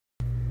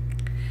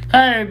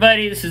Hi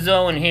everybody, this is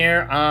Owen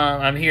here.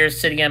 I'm here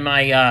sitting at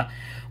my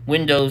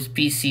Windows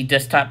PC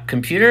desktop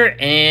computer,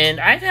 and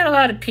I've had a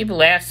lot of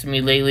people ask me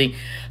lately,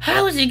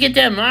 how does you get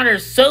that monitor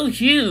so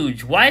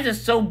huge? Why is it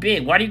so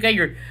big? Why do you got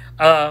your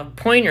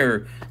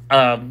pointer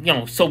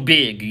so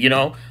big?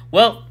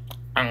 Well,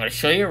 I'm going to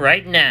show you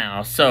right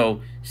now,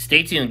 so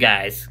stay tuned,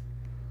 guys.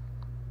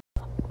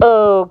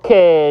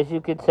 Okay, as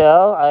you can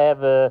tell, I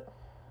have a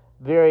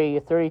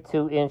very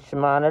 32-inch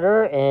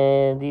monitor,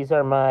 and these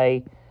are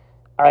my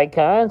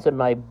icons and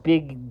my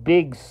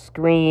big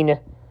screen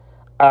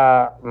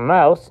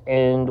mouse.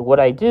 And what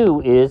I do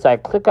is I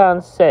click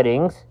on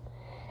settings,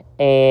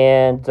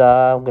 and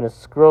I'm gonna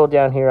scroll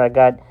down here. I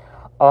got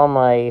all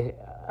my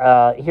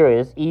here it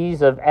is.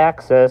 Ease of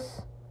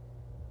access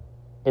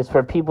is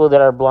for people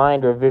that are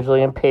blind or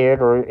visually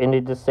impaired or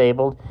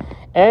disabled.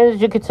 And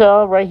as you can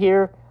tell right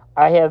here,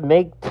 I have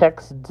make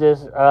text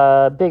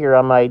bigger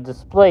on my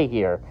display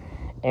here.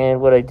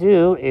 And what I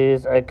do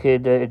is I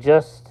could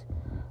adjust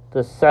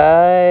the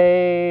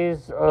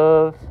size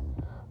of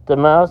the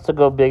mouse to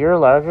go bigger,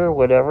 larger,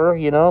 whatever,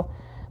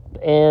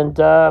 and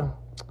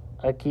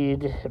I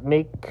could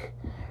make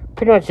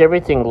pretty much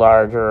everything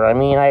larger. I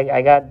mean,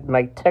 I got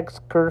my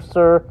text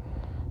cursor.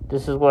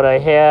 This is what I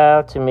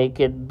have to make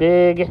it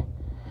big.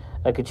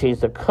 I could change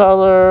the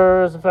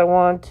colors if I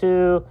want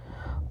to,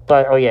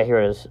 but oh yeah,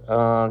 here it is.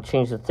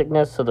 Change the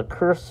thickness of the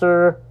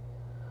cursor.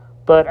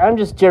 But I'm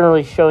just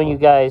generally showing you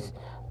guys,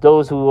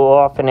 those who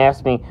often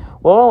ask me,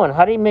 well, Owen,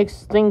 how do you make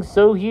things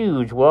so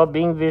huge? Well,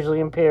 being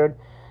visually impaired,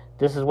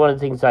 this is one of the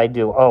things I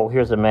do. Oh,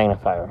 here's a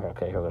magnifier.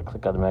 Okay, here, I'm going to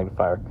click on the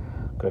magnifier.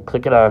 I'm going to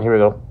click it on. Here we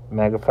go.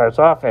 Magnifier's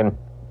off, and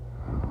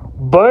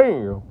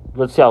bam!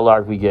 Let's see how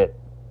large we get.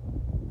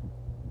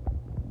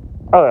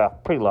 Oh, yeah,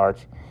 pretty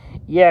large.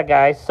 Yeah,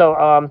 guys,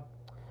 so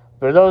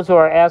for those who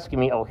are asking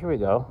me, oh, here we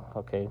go.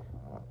 Okay.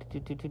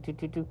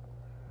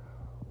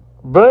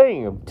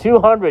 Bam!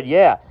 200,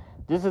 yeah.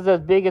 This is as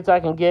big as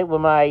I can get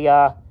with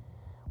my,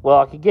 well,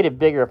 I could get it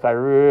bigger if I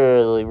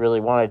really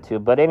wanted to.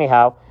 But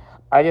anyhow,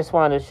 I just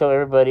wanted to show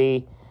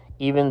everybody,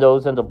 even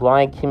those in the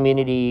blind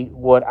community,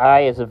 what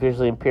I, as a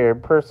visually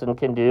impaired person,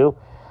 can do.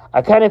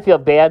 I kind of feel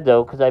bad,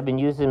 though, because I've been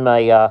using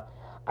my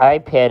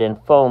iPad and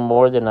phone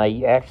more than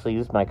I actually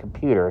use my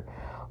computer.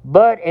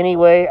 But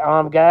anyway,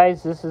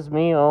 guys, this is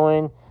me,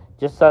 Owen.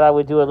 Just thought I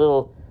would do a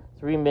little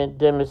 3-minute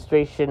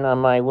demonstration on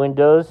my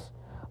Windows.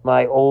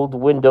 My old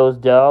Windows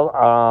Dell.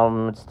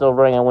 It's still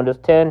running on Windows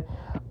 10.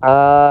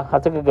 I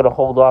think I'm going to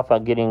hold off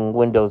on getting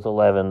Windows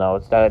 11, though.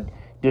 It's not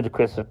due to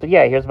Christmas. But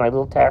yeah, here's my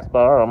little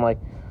taskbar on my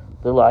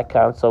little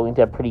icon, so ain't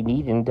that pretty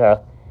neat? And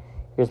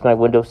here's my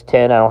Windows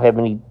 10. I don't have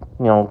any,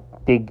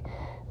 big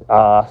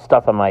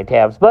stuff on my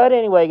tabs. But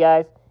anyway,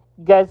 guys,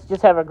 you guys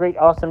just have a great,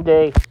 awesome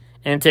day.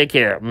 And take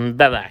care.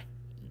 Bye-bye.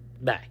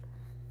 Bye.